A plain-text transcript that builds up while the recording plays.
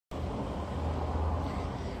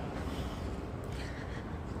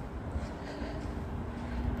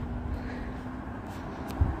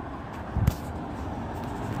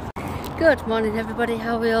Good morning everybody,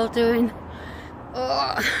 how are we all doing?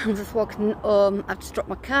 Oh, I'm just walking home. I've just dropped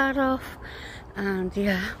my car off and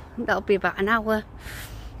yeah, that'll be about an hour.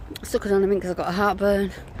 Sucking on a minute because I've got a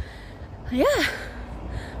heartburn. Yeah,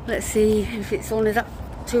 let's see if it's only that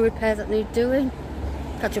 2 repairs that need doing.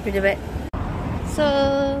 Catch up in a bit.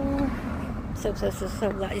 So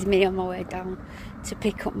that is me on my way down to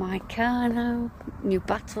pick up my car now. New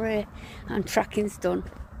battery and tracking's done.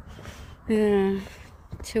 Yeah,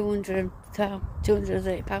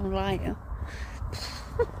 £230 lighter.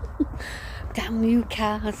 Damn, new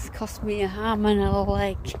cars cost me a arm and a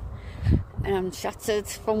leg, and I'm shattered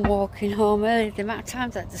from walking home early. The amount of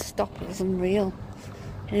times I had to stop, it was unreal.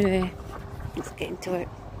 Anyway, let's get into it.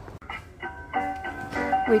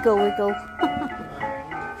 Wiggle, wiggle.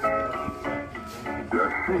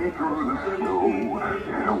 Dashing through the snow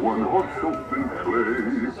in a one-horse open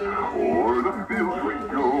sleigh, o'er the fields we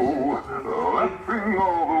go, laughing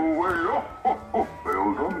all the way. Oh, oh, oh,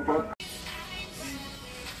 bells on bus.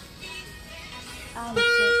 I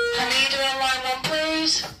need a line one,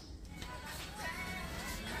 please.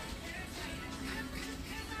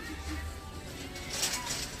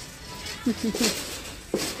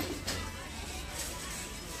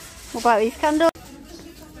 What about these candles?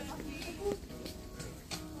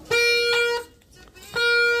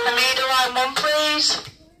 I need a line one, please.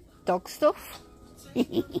 Dog stuff.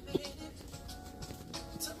 Yeah.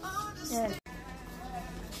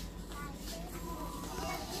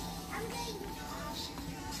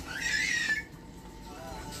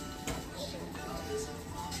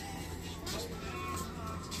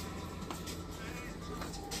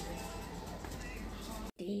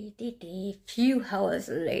 Few hours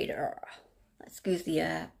later. Excuse the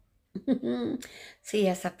air. So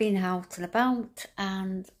yes, I've been out and about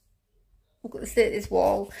and look at the state of this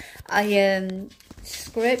wall. I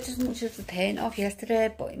scraped as much of the paint off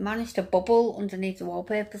yesterday, but it managed to bubble underneath the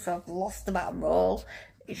wallpaper, so I've lost the bottom roll.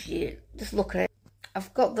 If you just look at it,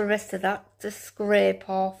 I've got the rest of that to scrape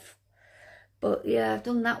off. But yeah, I've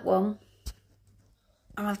done that one.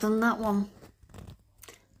 And I've done that one.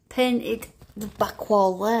 Painted the back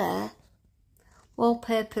wall there.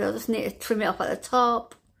 Wallpaper, I just need to trim it off at the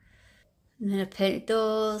top. And then I painted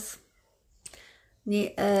those.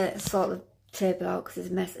 Need to sort the table out because it's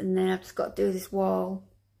a mess. And then I've just got to do this wall.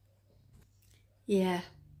 Yeah.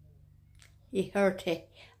 You heard it.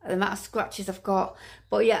 The amount of scratches I've got.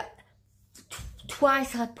 But yeah,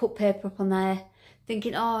 twice I put paper up on there.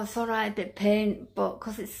 Thinking, oh, it's alright, a bit of paint. But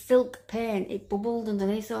because it's silk paint, it bubbled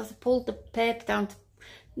underneath. So I pulled the paper down to,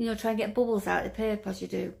 you know, try and get bubbles out of the paper as you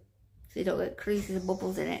do. So you don't get creases and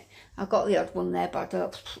bubbles in it. I've got the odd one there, but I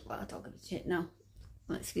don't give a shit now.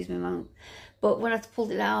 Well, excuse me, man. But when I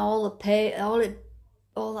pulled it out, all the paint, all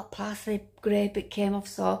that plasticy grey bit came off.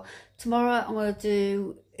 So tomorrow I'm gonna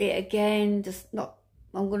do it again.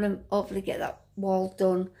 I'm gonna hopefully get that wall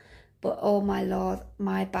done. But oh my lord,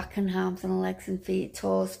 my back and arms and legs and feet,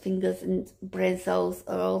 toes, fingers and brain cells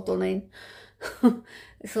are all done in.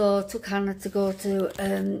 So I took Hannah to go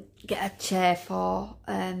to get a chair for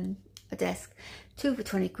a desk. 2 for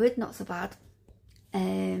 20 quid, not so bad.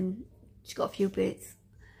 She's got a few bits.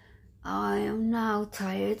 I am now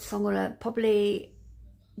tired, so I'm gonna probably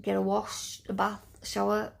get a wash, a bath, a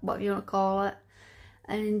shower, whatever you want to call it,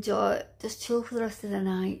 and enjoy, just chill for the rest of the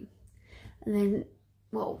night. And then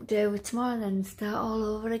what we'll do with tomorrow, then start all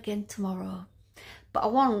over again tomorrow. But I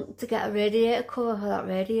want to get a radiator cover for that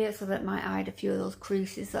radiator so that it might hide a few of those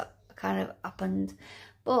creases that kind of happened.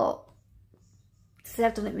 But see,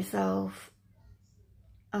 I've done it myself,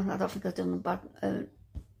 and I don't think I've done bad.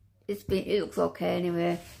 It looks okay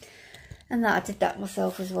anyway. And that I did that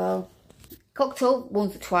myself as well. Cocked up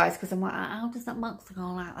once or twice because I'm like, how does that mask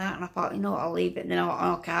go like that? And I thought, you know what, I'll leave it. And then I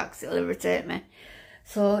thought, okay, because it'll irritate me.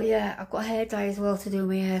 So yeah, I've got a hair dye as well to do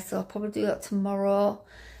my hair, so I'll probably do that tomorrow.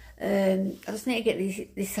 I just need to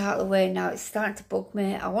get this out of the way now. It's starting to bug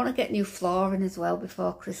me. I want to get new flooring as well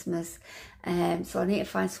before Christmas. So I need to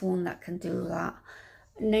find someone that can do that.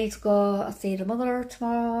 I need to go and see the mother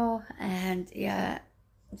tomorrow and yeah,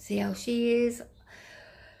 see how she is.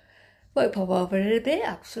 Might pop over in a bit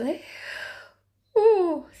actually.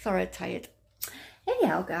 Oh, sorry, I'm tired.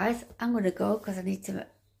 Anyhow guys, I'm going to go because I need to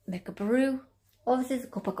make a brew. Oh, this is the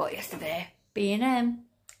cup I got yesterday. B&M.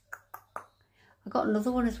 I got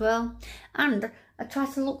another one as well, and I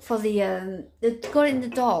tried to look for the got in the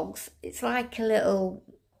dogs. It's like a little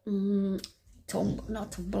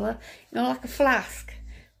not tumbler, you know, like a flask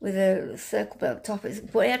with a circle bit up top.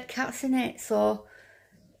 But it had cats in it, so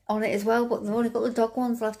on it as well. But they've only got the dog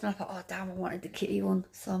ones left, and I thought, oh damn, I wanted the kitty one,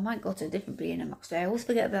 so I might go to a different B&M actually. I always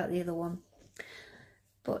forget about the other one.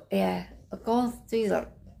 But yeah, I've gone through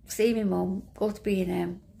that see my mum, go to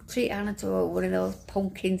B&M, treat Anna to one of those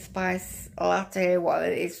pumpkin spice latte,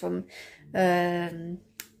 whatever it is from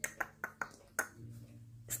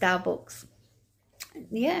Starbucks.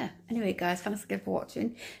 Yeah, anyway guys, thanks again for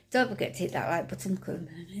watching. Don't forget to hit that like button.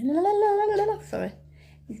 Sorry,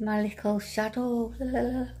 it's my little shadow.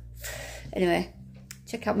 Anyway,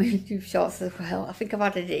 check out my YouTube shorts as well. I think I've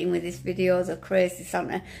added it in with this video, the crazy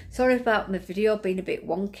Santa. Sorry about my video being a bit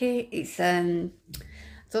wonky. It's I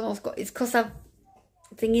don't know, it's because I've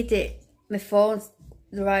thingied it, my phone's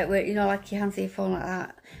the right way, you know, like your hands on your phone like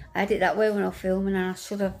that. I did it that way when I was filming, and I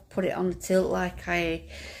should have put it on the tilt like I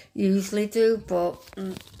usually do, but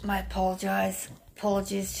my apologies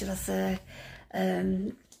should I say.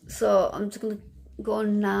 So I'm just gonna go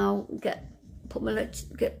on now, get one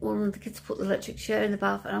of the kids to put the electric chair in the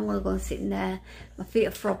bath, and I'm gonna go and sit in there. My feet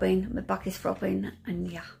are throbbing, my back is throbbing, and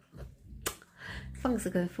yeah. Thanks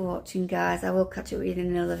again for watching guys. I will catch up with you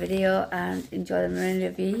in another video, and enjoy the remainder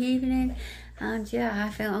of your evening. And yeah,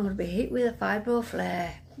 I feel I'm going to be hit with a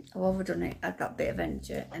fibroflare. I've overdone it. I've got a bit of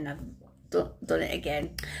energy and I've done it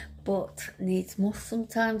again. But needs must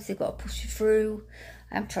sometimes. You've got to push it through.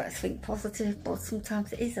 I'm trying to think positive, but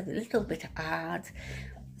sometimes it is a little bit hard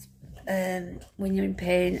when you're in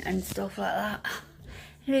pain and stuff like that.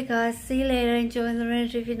 Anyway guys, see you later. Enjoy the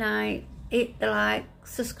remainder of your night. Hit the like,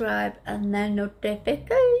 subscribe, and then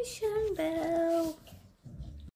notification bell.